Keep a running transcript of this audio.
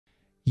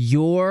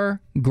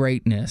Your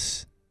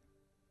greatness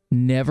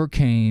never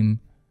came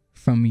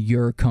from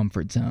your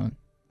comfort zone.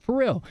 For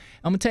real.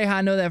 I'm going to tell you how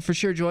I know that for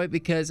sure, Joy,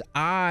 because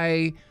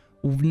I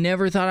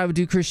never thought I would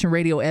do Christian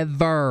radio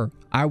ever.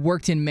 I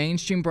worked in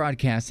mainstream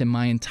broadcasting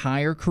my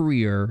entire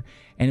career,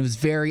 and it was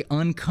very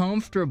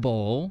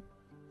uncomfortable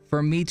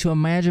for me to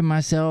imagine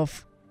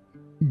myself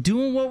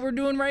doing what we're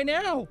doing right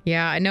now.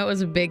 Yeah, I know it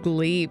was a big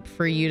leap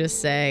for you to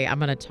say, I'm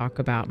going to talk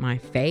about my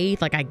faith.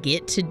 Like, I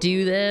get to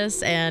do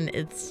this, and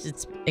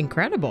it's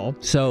incredible.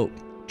 So,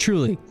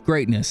 truly,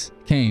 greatness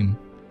came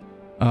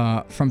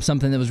from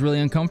something that was really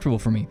uncomfortable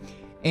for me.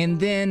 And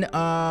then,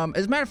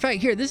 as a matter of fact,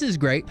 here, this is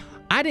great.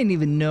 I didn't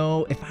even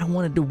know if I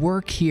wanted to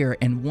work here.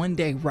 And one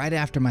day, right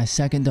after my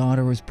second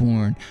daughter was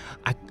born,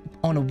 I,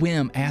 on a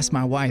whim, asked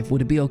my wife,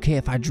 would it be okay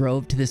if I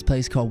drove to this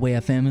place called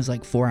WayFM? It was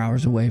like 4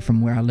 hours away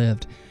from where I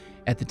lived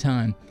at the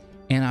time.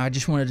 And I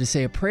just wanted to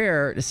say a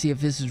prayer to see if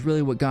this is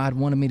really what God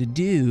wanted me to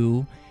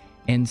do.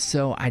 And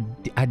so I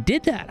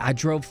did that. I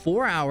drove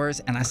 4 hours,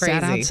 and I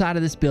sat outside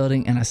of this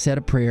building, and I said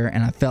a prayer,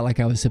 and I felt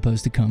like I was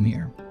supposed to come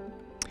here.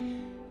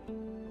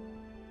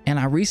 And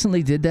I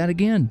recently did that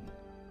again.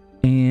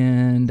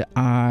 And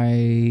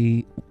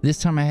this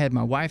time I had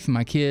my wife and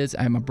my kids.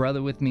 I had my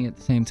brother with me at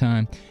the same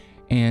time.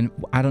 And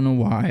I don't know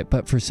why,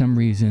 but for some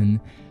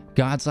reason,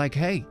 God's like,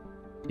 hey,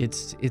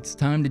 it's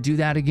time to do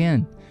that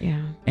again.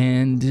 Yeah.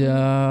 And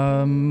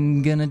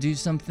I'm going to do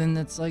something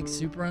that's like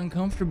super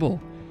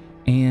uncomfortable.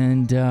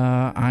 And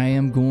I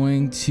am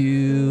going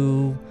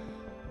to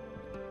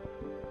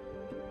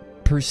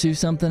pursue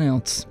something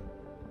else.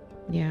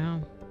 Yeah.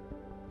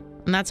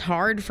 And that's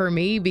hard for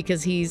me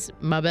because he's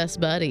my best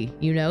buddy.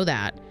 You know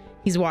that.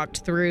 He's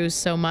walked through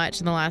so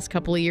much in the last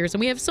couple of years, and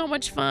we have so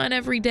much fun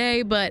every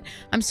day, but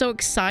I'm so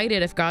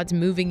excited if God's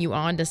moving you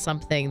on to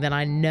something, then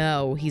I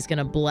know he's going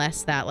to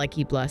bless that like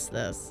he blessed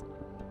this.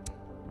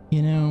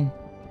 You know,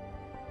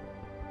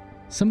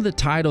 some of the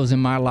titles in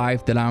my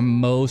life that I'm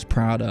most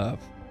proud of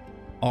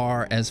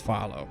are as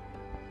follow.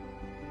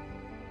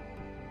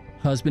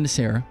 Husband to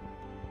Sarah,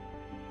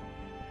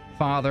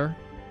 father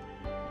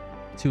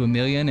to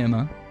Amelia and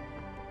Emma,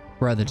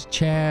 brother to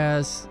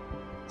Chaz,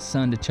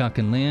 son to Chuck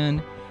and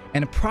Lynn.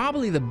 And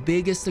probably the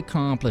biggest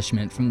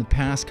accomplishment from the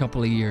past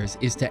couple of years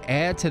is to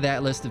add to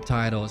that list of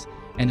titles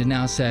and to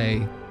now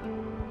say,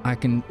 I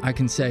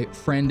can say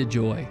friend to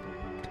Joy.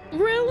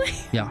 Really?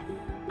 Yeah.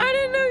 I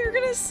didn't know you were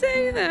going to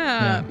say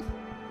that. Yeah.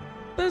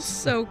 That's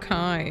so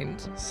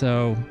kind.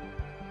 So.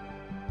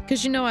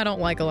 Because you know I don't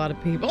like a lot of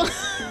people.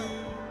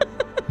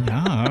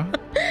 Yeah.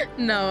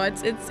 No,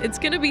 it's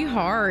gonna be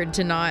hard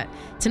to not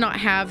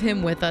have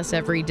him with us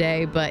every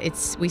day, but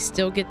we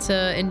still get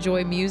to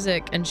enjoy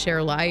music and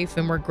share life,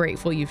 and we're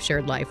grateful you've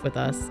shared life with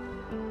us.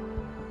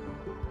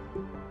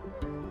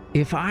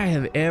 If I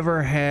have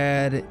ever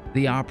had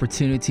the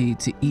opportunity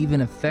to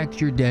even affect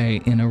your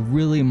day in a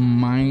really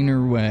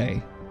minor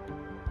way,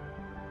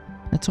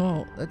 that's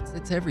all.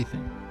 That's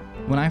everything.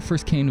 When I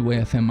first came to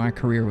WayFM, my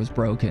career was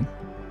broken.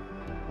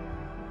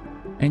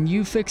 And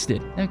you fixed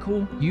it. Isn't that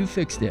cool? You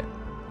fixed it.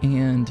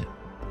 And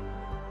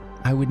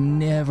I would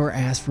never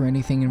ask for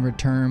anything in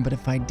return, but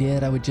if I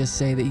did, I would just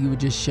say that you would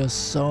just show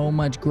so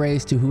much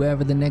grace to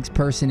whoever the next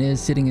person is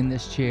sitting in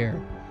this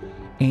chair.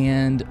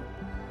 And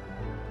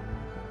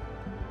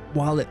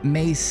while it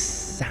may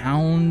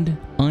sound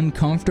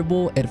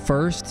uncomfortable at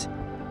first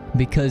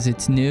because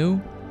it's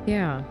new,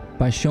 yeah,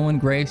 by showing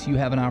grace, you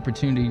have an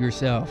opportunity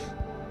yourself.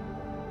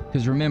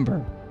 Because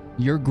remember,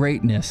 your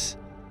greatness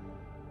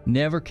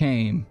never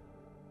came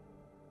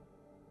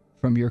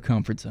from your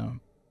comfort zone.